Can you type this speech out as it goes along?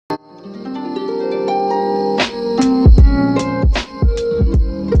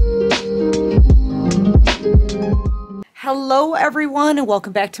Hello everyone and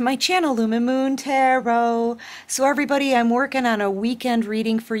welcome back to my channel, Lumen Moon Tarot. So everybody, I'm working on a weekend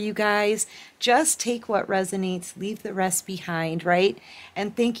reading for you guys. Just take what resonates, leave the rest behind, right?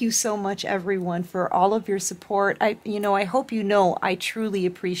 And thank you so much everyone for all of your support. I hope you know I truly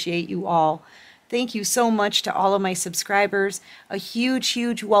appreciate you all. Thank you so much to all of my subscribers. A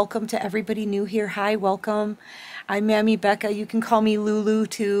huge welcome to everybody new here. Hi, welcome. I'm Mammy Becca. You can call me Lulu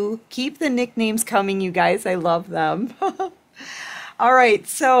too. Keep the nicknames coming, you guys. I love them. All right,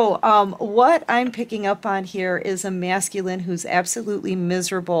 so what I'm picking up on here is a masculine who's absolutely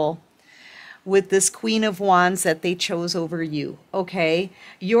miserable with this Queen of Wands that they chose over you, okay?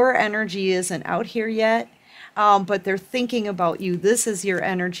 Your energy isn't out here yet, but they're thinking about you. This is your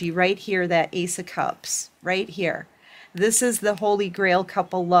energy right here, that Ace of Cups, right here. This is the Holy Grail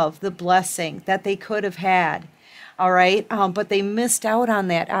couple love, the blessing that they could have had. All right, but they missed out on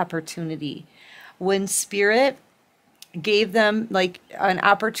that opportunity. When Spirit gave them like an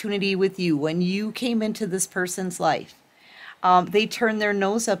opportunity with you, when you came into this person's life, they turned their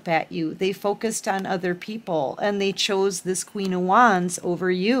nose up at you. They focused on other people and they chose this Queen of Wands over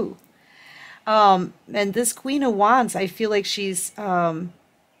you. And this Queen of Wands, I feel like she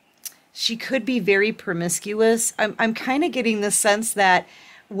could be very promiscuous. I'm kind of getting the sense that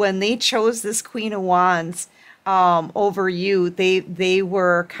when they chose this Queen of Wands, over you, they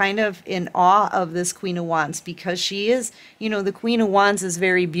were kind of in awe of this Queen of Wands because she is, the Queen of Wands is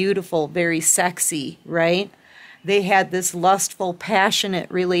very beautiful, very sexy, right? They had this lustful,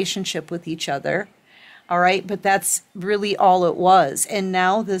 passionate relationship with each other, all right? But that's really all it was. And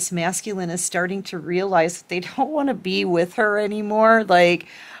now this masculine is starting to realize that they don't want to be with her anymore. Like,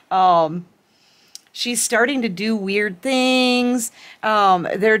 she's starting to do weird things.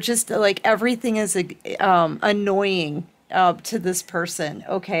 They're just like, everything is annoying to this person,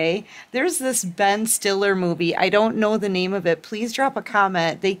 okay? There's this Ben Stiller movie. I don't know the name of it. Please drop a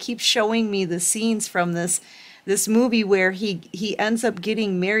comment. They keep showing me the scenes from this movie where he ends up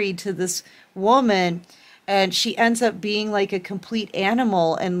getting married to this woman and she ends up being like a complete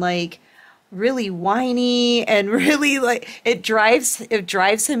animal and like really whiny and really like it drives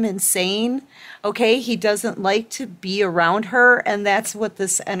him insane. Okay, he doesn't like to be around her, and that's what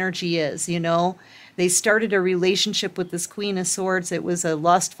this energy is, They started a relationship with this Queen of Swords. It was a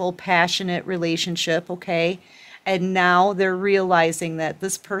lustful, passionate relationship, okay? And now they're realizing that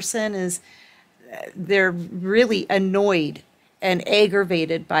this person they're really annoyed and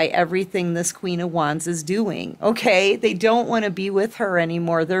aggravated by everything this Queen of Wands is doing, okay? They don't want to be with her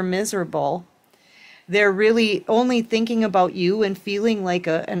anymore. They're miserable. They're really only thinking about you and feeling like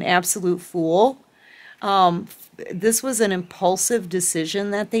an absolute fool. This was an impulsive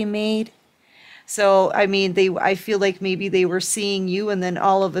decision that they made. So, I mean, I feel like maybe they were seeing you and then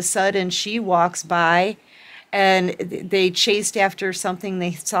all of a sudden she walks by and they chased after something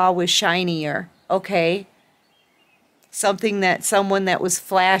they saw was shinier, okay? Someone that was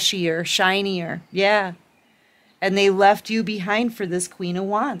flashier, shinier, yeah. And they left you behind for this Queen of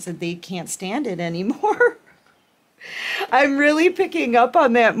Wands and they can't stand it anymore. I'm really picking up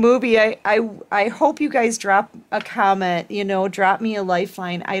on that movie. I hope you guys drop a comment, drop me a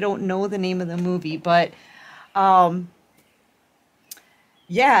lifeline. I don't know the name of the movie, but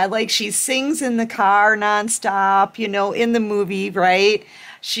yeah, like she sings in the car nonstop, in the movie, right?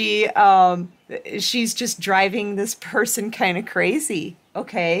 She's just driving this person kind of crazy,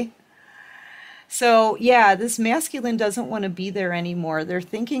 okay? So, yeah, this masculine doesn't want to be there anymore. They're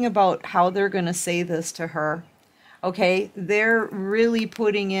thinking about how they're going to say this to her. Okay, they're really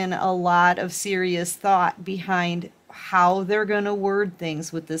putting in a lot of serious thought behind how they're going to word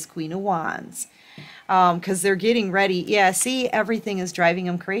things with this Queen of Wands. Because they're getting ready. Yeah, see, everything is driving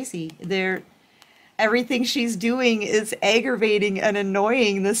them crazy. Everything she's doing is aggravating and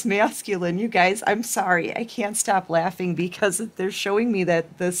annoying this masculine. You guys, I'm sorry. I can't stop laughing because they're showing me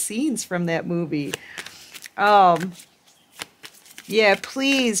the scenes from that movie. Yeah,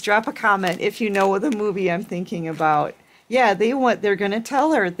 please drop a comment if you know the movie I'm thinking about. Yeah, they're going to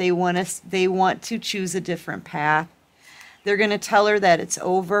tell her they want to choose a different path. They're going to tell her that it's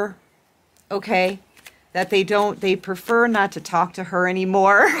over. Okay? That they prefer not to talk to her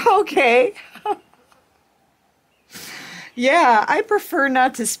anymore. Okay? Yeah, I prefer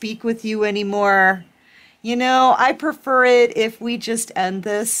not to speak with you anymore. I prefer it if we just end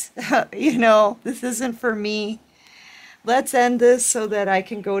this. This isn't for me. Let's end this so that I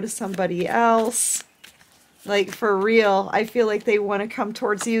can go to somebody else. Like, for real. I feel like they want to come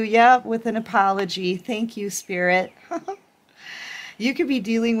towards you. Yeah, with an apology. Thank you, Spirit. You could be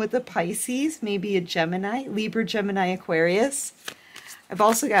dealing with a Pisces, maybe a Gemini, Libra, Gemini, Aquarius. I've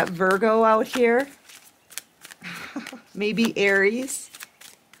also got Virgo out here. Maybe Aries.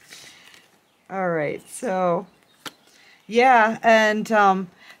 All right, so yeah, and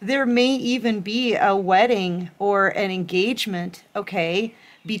there may even be a wedding or an engagement, okay,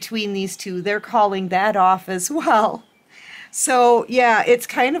 between these two. They're calling that off as well. So yeah, it's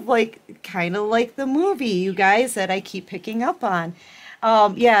kind of like the movie, you guys, that I keep picking up on.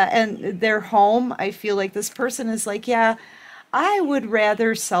 Yeah, and their home, I feel like this person is like, yeah, I would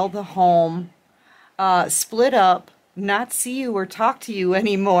rather sell the home, split up, not see you or talk to you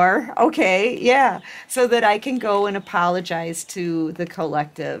anymore. Okay, yeah, so that I can go and apologize to the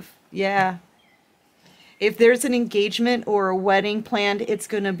collective. Yeah. If there's an engagement or a wedding planned, it's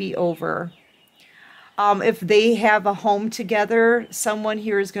going to be over. If they have a home together, someone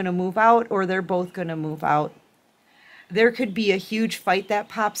here is going to move out or they're both going to move out. There could be a huge fight that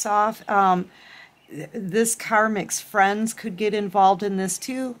pops off. This karmic's friends could get involved in this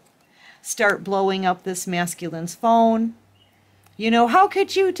too. Start blowing up this masculine's phone. You know, how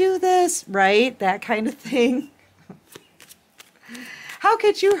could you do this? Right? That kind of thing. How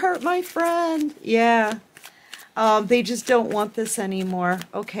could you hurt my friend? Yeah. They just don't want this anymore.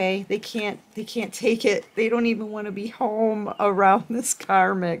 Okay, they can't take it. They don't even want to be home around this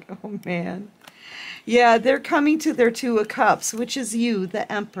karmic. Oh man. Yeah, they're coming to their Two of Cups, which is you,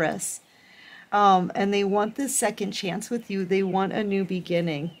 the Empress. And they want this second chance with you. They want a new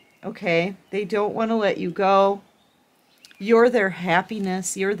beginning. Okay, they don't want to let you go. You're their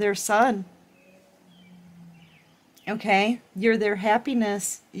happiness. You're their sun. Okay, you're their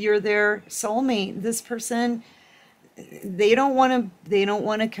happiness. You're their soulmate. This person, they don't want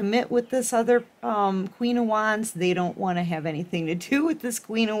to commit with this other Queen of Wands. They don't want to have anything to do with this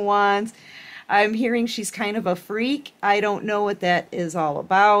Queen of Wands. I'm hearing she's kind of a freak. I don't know what that is all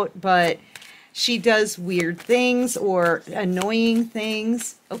about, but she does weird things or annoying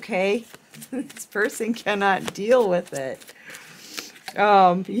things. Okay, this person cannot deal with it.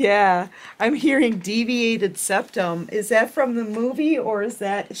 Yeah, I'm hearing deviated septum. Is that from the movie or is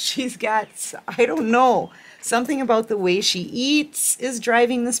that she's got, I don't know, something about the way she eats is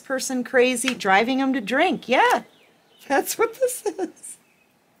driving this person crazy, driving them to drink. Yeah, that's what this is.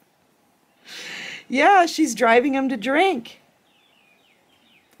 Yeah, she's driving them to drink.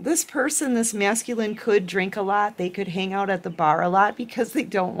 This person, this masculine, could drink a lot. They could hang out at the bar a lot because they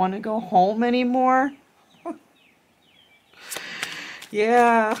don't want to go home anymore.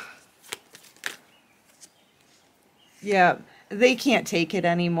 Yeah. Yeah. They can't take it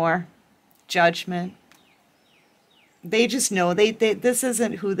anymore. Judgment. They just know they this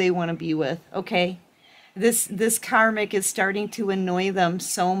isn't who they want to be with, okay? This karmic is starting to annoy them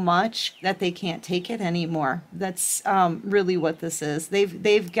so much that they can't take it anymore. That's really what this is.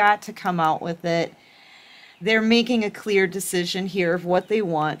 They've got to come out with it. They're making a clear decision here of what they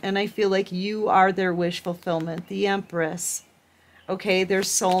want, and I feel like you are their wish fulfillment, the Empress. Okay, their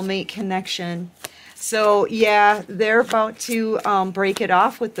soulmate connection. So yeah, they're about to break it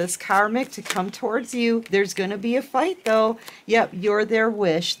off with this karmic to come towards you. There's going to be a fight though. Yep, you're their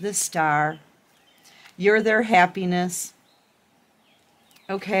wish, the star. You're their happiness.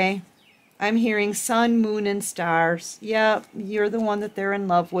 Okay, I'm hearing sun, moon, and stars. Yep, you're the one that they're in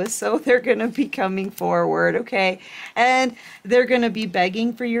love with, so they're going to be coming forward, okay? And they're going to be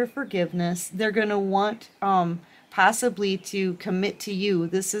begging for your forgiveness. They're going to want possibly to commit to you.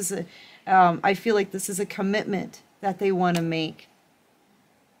 This is a, I feel like this is a commitment that they want to make.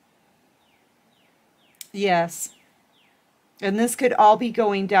 Yes. And this could all be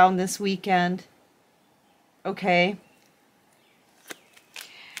going down this weekend. Okay.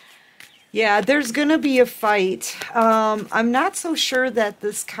 Yeah, there's going to be a fight. I'm not so sure that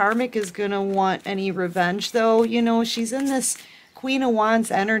this karmic is going to want any revenge, though. You know, she's in this Queen of Wands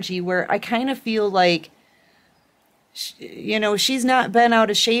energy where I kind of feel like, you know, she's not been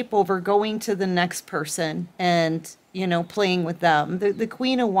out of shape over going to the next person and, you know, playing with them. The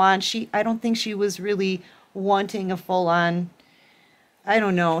Queen of Wands, I don't think she was really wanting a full-on, I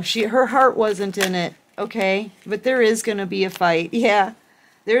don't know. Her heart wasn't in it. Okay, but there is going to be a fight. Yeah,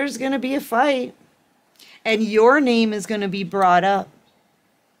 there's going to be a fight. And your name is going to be brought up.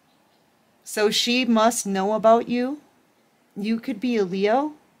 So she must know about you. You could be a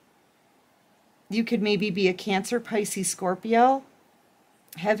Leo. You could maybe be a Cancer, Pisces, Scorpio.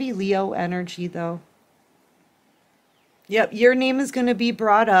 Heavy Leo energy, though. Yep, your name is going to be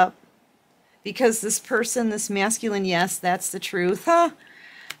brought up. Because this person, this masculine, yes, that's the truth. Huh?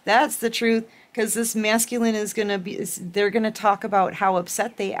 That's the truth. Because this masculine is going to be, they're going to talk about how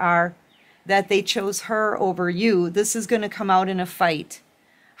upset they are that they chose her over you. This is going to come out in a fight.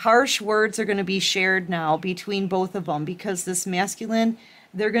 Harsh words are going to be shared now between both of them because this masculine,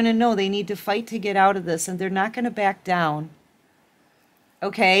 They're going to know they need to fight to get out of this, and they're not going to back down.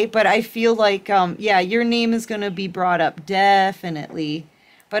 Okay, but I feel like, yeah, your name is going to be brought up, definitely.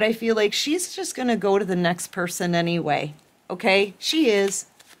 But I feel like she's just going to go to the next person anyway. Okay, she is.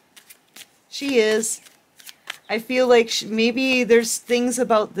 She is. I feel like maybe there's things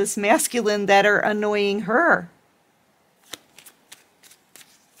about this masculine that are annoying her.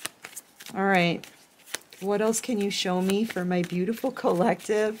 All right. What else can you show me for my beautiful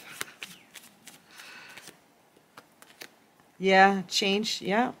collective? Yeah, change.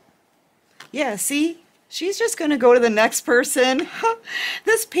 Yeah. Yeah, see? She's just going to go to the next person.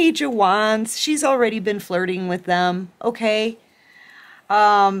 This Page of Wands, she's already been flirting with them. Okay.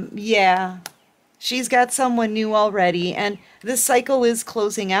 Yeah. She's got someone new already, and this cycle is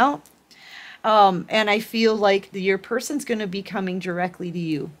closing out. And I feel like your person's going to be coming directly to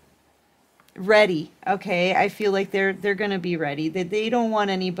you. Ready. Okay. I feel like they're going to be ready. They don't want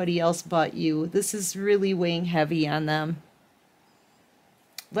anybody else but you. This is really weighing heavy on them.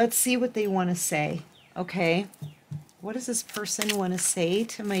 Let's see what they want to say. Okay. What does this person want to say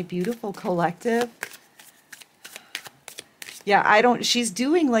to my beautiful collective? Yeah, she's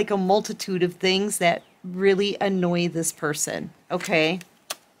doing like a multitude of things that really annoy this person. Okay.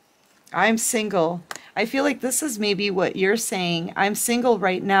 I'm single. I feel like this is maybe what you're saying. I'm single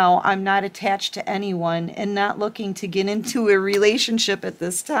right now. I'm not attached to anyone and not looking to get into a relationship at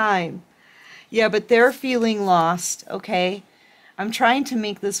this time. Yeah, but they're feeling lost. Okay. I'm trying to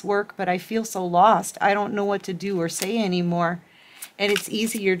make this work, but I feel so lost. I don't know what to do or say anymore. And it's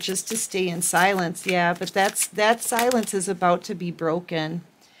easier just to stay in silence. Yeah, but that silence is about to be broken.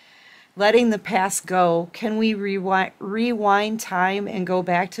 Letting the past go. Can we rewind time and go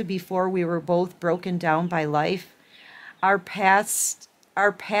back to before we were both broken down by life? Our past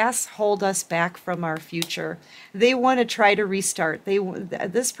hold us back from our future. They want to try to restart.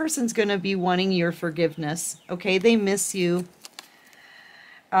 This person's going to be wanting your forgiveness. Okay, they miss you.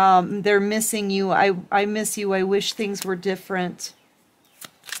 They're missing you. I miss you. I wish things were different.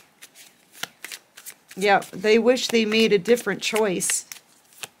 Yeah, they wish they made a different choice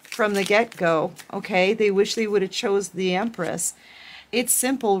from the get-go. Okay, they wish they would have chose the Empress. It's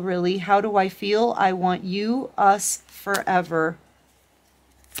simple, really. How do I feel? I want you, us, forever.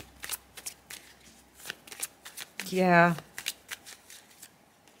 Yeah.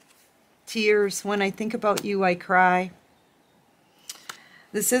 Tears. When I think about you, I cry.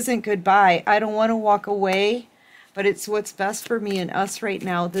 This isn't goodbye. I don't want to walk away, but it's what's best for me and us right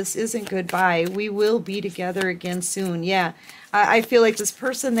now. This isn't goodbye. We will be together again soon. Yeah, I feel like this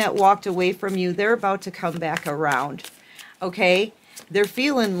person that walked away from you, they're about to come back around. Okay? They're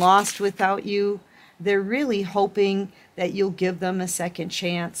feeling lost without you. They're really hoping that you'll give them a second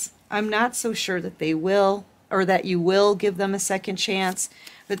chance. I'm not so sure that they will, or that you will give them a second chance,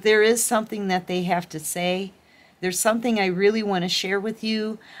 but there is something that they have to say. There's something I really want to share with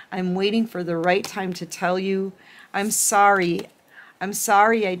you. I'm waiting for the right time to tell you. I'm sorry. I'm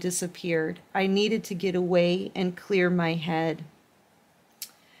sorry I disappeared. I needed to get away and clear my head.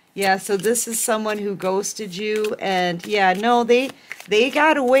 Yeah, so this is someone who ghosted you. And yeah, no, they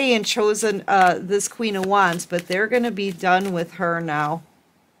got away and chosen this Queen of Wands, but they're going to be done with her now.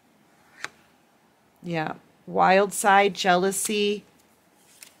 Yeah, wild side, jealousy.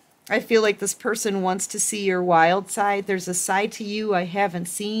 I feel like this person wants to see your wild side. There's a side to you I haven't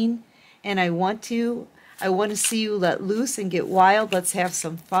seen, and I want to. I want to see you let loose and get wild. Let's have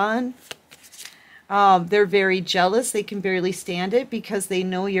some fun. They're very jealous. They can barely stand it because they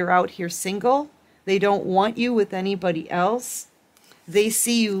know you're out here single. They don't want you with anybody else. They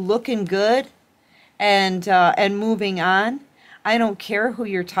see you looking good and moving on. I don't care who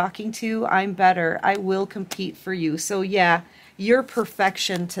you're talking to. I'm better. I will compete for you. So yeah, you're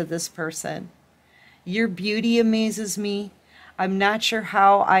perfection to this person. Your beauty amazes me. I'm not sure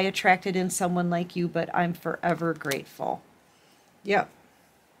how I attracted in someone like you, but I'm forever grateful. Yep.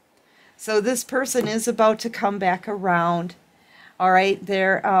 So this person is about to come back around. All right,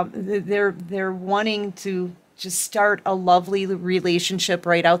 they're wanting to just start a lovely relationship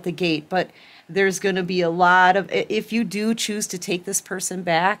right out the gate, but there's going to be a lot of, if you do choose to take this person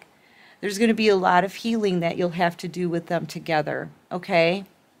back, there's going to be a lot of healing that you'll have to do with them together, okay?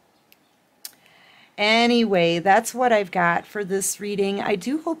 Anyway, that's what I've got for this reading. I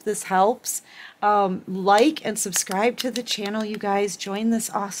do hope this helps. Like and subscribe to the channel, you guys. Join this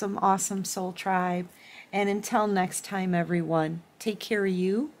awesome, awesome soul tribe. And until next time, everyone, take care of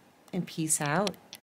you and peace out.